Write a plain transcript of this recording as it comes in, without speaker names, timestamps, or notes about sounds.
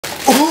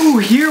Ooh,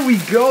 here we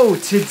go.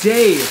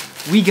 Today,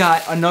 we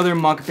got another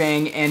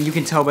mukbang, and you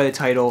can tell by the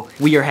title,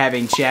 we are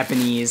having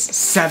Japanese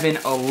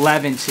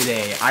 7-Eleven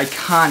today.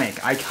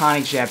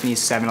 Iconic Japanese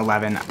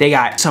 7-Eleven. They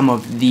got some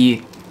of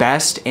the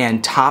best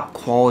and top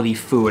quality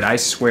food, I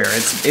swear.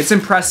 It's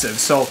impressive.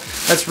 So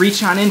let's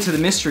reach on into the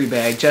mystery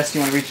bag. Jess, do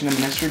you want to reach into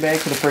the mystery bag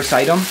for the first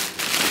item?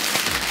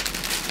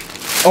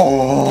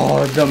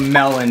 Oh, the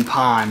melon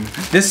pan.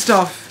 This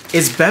stuff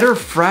is better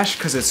fresh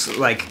because it's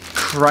like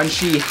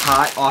crunchy,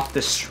 hot off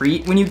the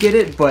street when you get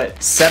it, but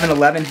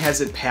 7-Eleven has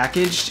it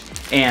packaged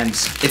and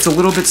it's a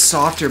little bit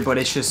softer, but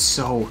it's just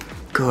so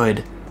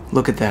good.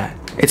 Look at that.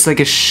 It's like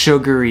a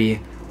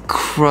sugary,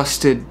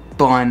 crusted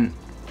bun.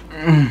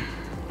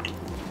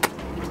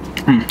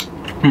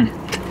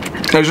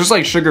 It's just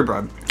like sugar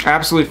bread.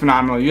 Absolutely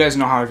phenomenal. You guys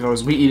know how it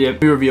goes. We eat it,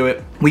 we review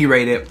it, we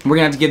rate it. We're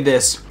gonna have to give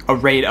this a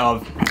rate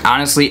of,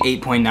 honestly,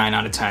 8.9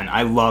 out of 10.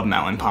 I love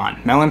melon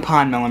pan. Melon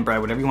pan, melon bread,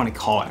 whatever you want to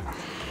call it.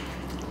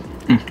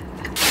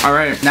 All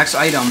right, next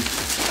item.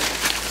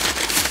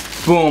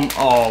 Boom.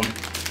 Oh,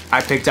 I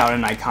picked out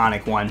an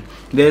iconic one.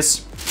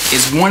 This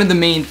is one of the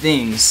main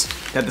things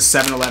that the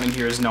 7-Eleven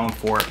here is known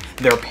for,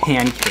 their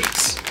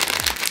pancakes.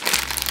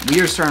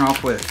 We are starting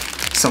off with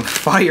some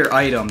fire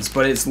items,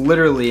 but it's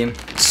literally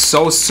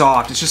so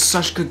soft. It's just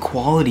such good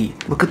quality.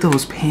 Look at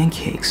those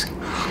pancakes.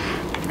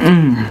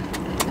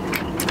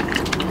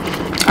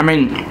 I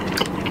mean,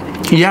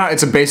 yeah,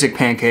 it's a basic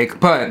pancake,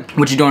 but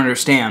what you don't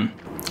understand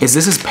is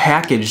this is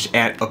packaged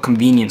at a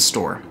convenience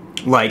store.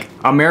 Like,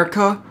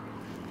 America,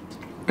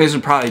 this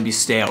would probably be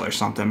stale or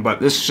something,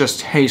 but this just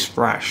tastes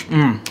fresh.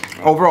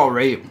 Overall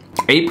rate,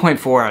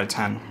 8.4 out of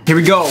 10. Here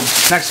we go,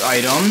 next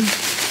item.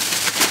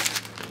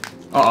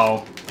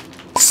 Uh-oh.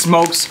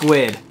 Smoked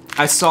squid.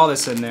 I saw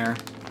this in there.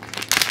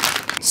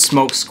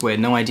 Smoked squid,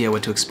 no idea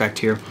what to expect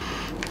here.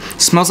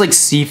 Smells like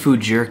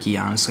seafood jerky,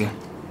 honestly.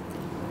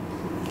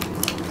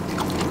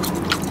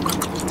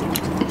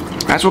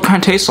 That's what it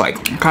kind of tastes like.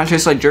 It kind of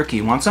tastes like jerky.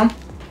 You want some?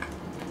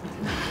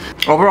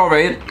 Overall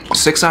rate,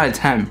 6 out of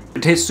 10.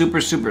 It tastes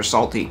super, super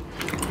salty.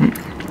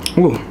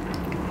 Ooh.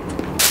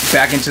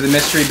 Back into the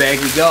mystery bag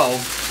we go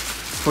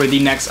for the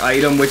next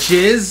item, which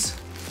is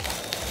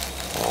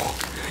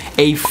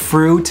a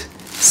fruit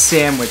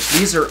sandwich.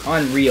 These are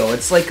unreal.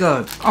 It's like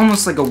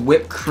almost like a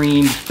whipped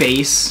cream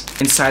base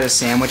inside a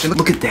sandwich. And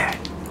look at that.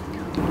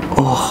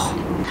 Oh.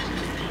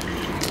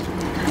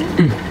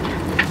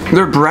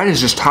 Their bread is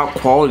just top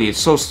quality. It's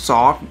so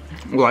soft,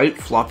 light,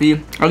 fluffy.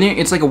 I think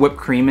it's like a whipped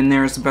cream in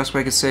there is the best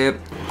way I could say it.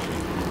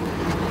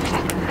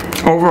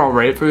 Overall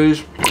rate for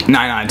these, 9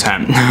 out of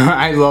 10.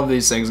 I love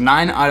these things.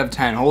 9 out of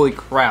 10. Holy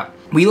crap.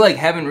 We like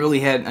haven't really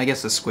had, I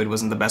guess the squid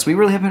wasn't the best. We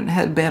really haven't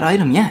had a bad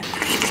item yet.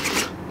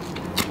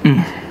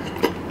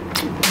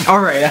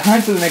 Alright,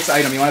 on to the next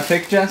item. You want to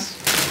pick, Jess?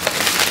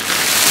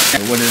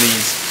 What are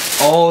these?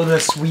 Oh, the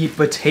sweet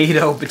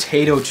potato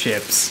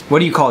chips. What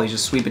do you call these?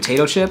 Just sweet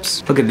potato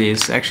chips? Look at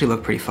these. They actually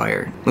look pretty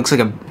fire. Looks like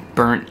a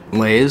burnt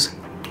Lay's.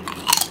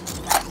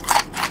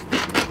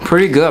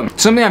 Pretty good.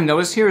 Something I've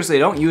noticed here is they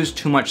don't use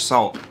too much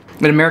salt.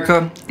 In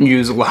America, you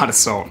use a lot of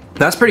salt.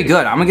 That's pretty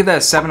good. I'm gonna give that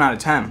a 7 out of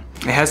 10.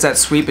 It has that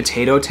sweet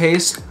potato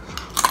taste.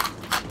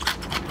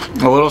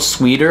 A little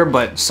sweeter,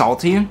 but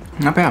salty.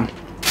 Not bad.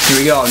 Here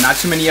we go. Not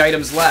too many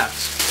items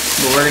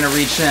left, but we're gonna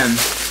reach in.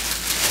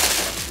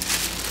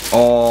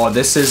 Oh,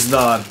 this is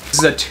a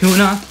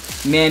tuna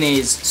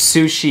mayonnaise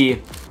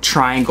sushi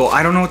triangle.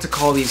 I don't know what to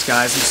call these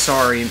guys, I'm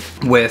sorry.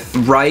 With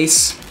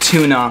rice,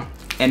 tuna,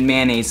 and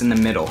mayonnaise in the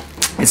middle.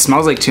 It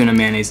smells like tuna,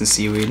 mayonnaise, and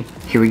seaweed.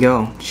 Here we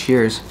go,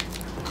 cheers.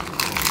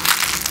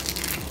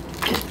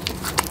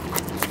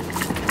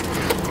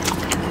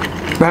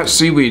 That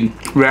seaweed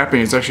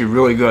wrapping is actually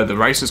really good. The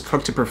rice is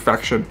cooked to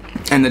perfection.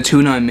 And the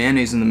tuna and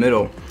mayonnaise in the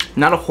middle.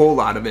 Not a whole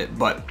lot of it,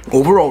 but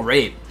overall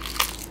rate,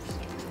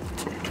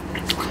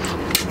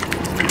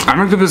 I'm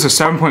gonna give this a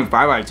 7.5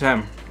 out of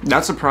 10.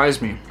 That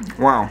surprised me.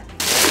 Wow.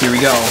 Here we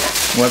go.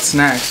 What's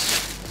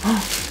next?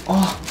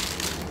 Oh,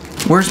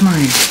 where's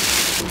mine?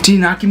 Did you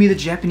not give me the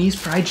Japanese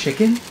fried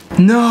chicken?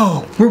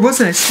 No. Where was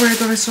it? I swear I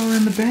thought I saw it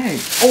in the bag.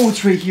 Oh,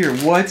 it's right here.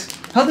 What?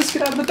 How'd this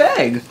get out of the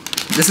bag?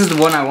 This is the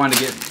one I wanted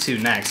to get to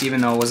next, even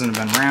though it wasn't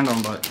been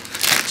random, but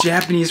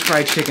Japanese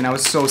fried chicken. I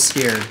was so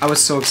scared. I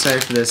was so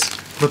excited for this.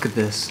 Look at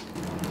this.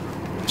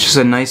 It's just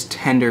a nice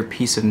tender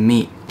piece of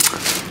meat.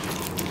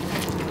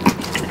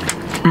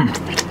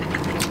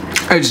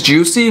 It's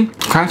juicy,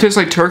 kind of tastes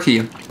like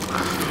turkey.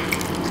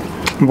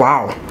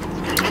 Wow.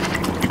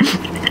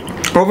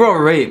 Overall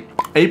rate,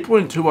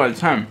 8.2 out of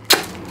 10.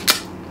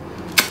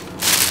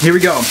 Here we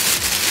go.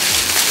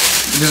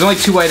 There's only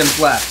 2 items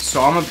left,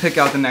 so I'm gonna pick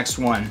out the next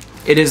one.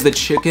 It is the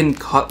chicken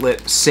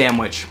cutlet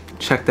sandwich.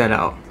 Check that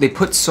out. They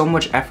put so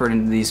much effort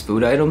into these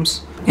food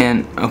items,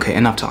 and okay,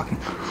 enough talking.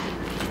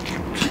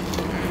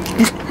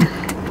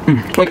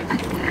 Like,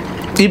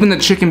 even the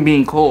chicken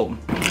being cold,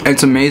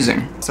 it's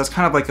amazing. So that's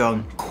kind of like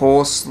a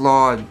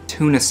coleslaw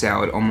tuna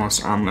salad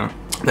almost on the,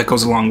 that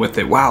goes along with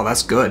it. Wow,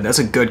 that's good. That's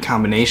a good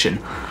combination.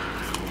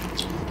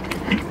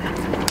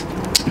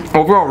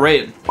 Overall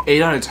rate,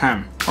 8 out of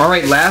 10. All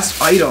right,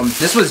 last item.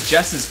 This was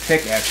Jess's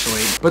pick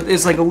actually, but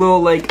it's like a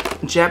little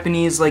like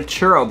Japanese like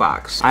churro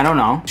box. I don't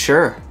know,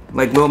 sure.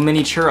 Like little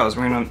mini churros.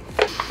 We're gonna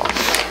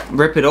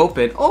rip it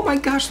open. Oh my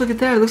gosh, look at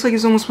that. It looks like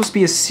it's almost supposed to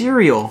be a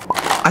cereal.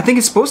 I think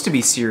it's supposed to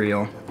be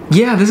cereal.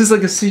 Yeah, this is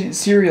like a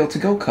cereal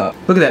to-go cup.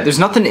 Look at that. There's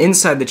nothing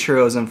inside the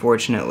churros,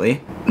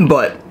 unfortunately.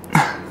 But,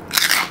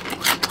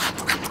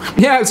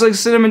 yeah, it's like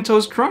Cinnamon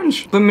Toast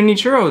Crunch, but mini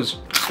churros.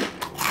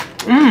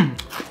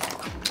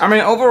 I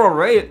mean, overall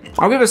rate,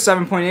 I'll give it a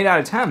 7.8 out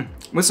of 10.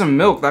 With some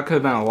milk, that could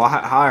have been a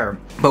lot higher.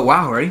 But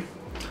wow, ready?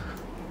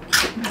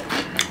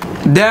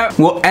 That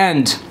will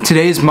end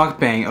today's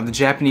mukbang of the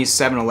Japanese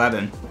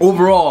 7-Eleven.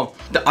 Overall,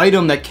 the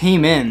item that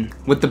came in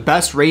with the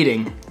best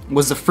rating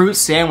was the fruit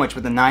sandwich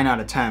with a 9 out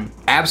of 10.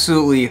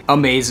 Absolutely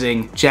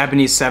amazing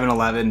Japanese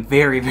 7-Eleven.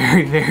 Very,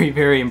 very, very,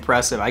 very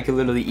impressive. I could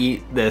literally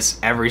eat this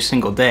every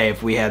single day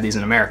if we had these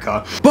in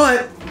America.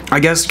 But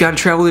I guess gotta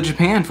travel to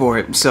Japan for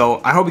it.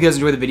 So I hope you guys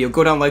enjoyed the video.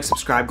 Go down, like,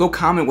 subscribe. Go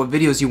comment what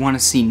videos you want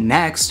to see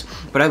next.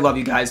 But I love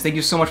you guys. Thank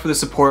you so much for the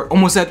support.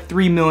 Almost at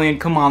 3 million.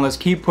 Come on, let's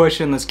keep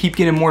pushing. Let's keep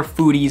getting more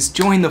foodies.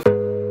 Join the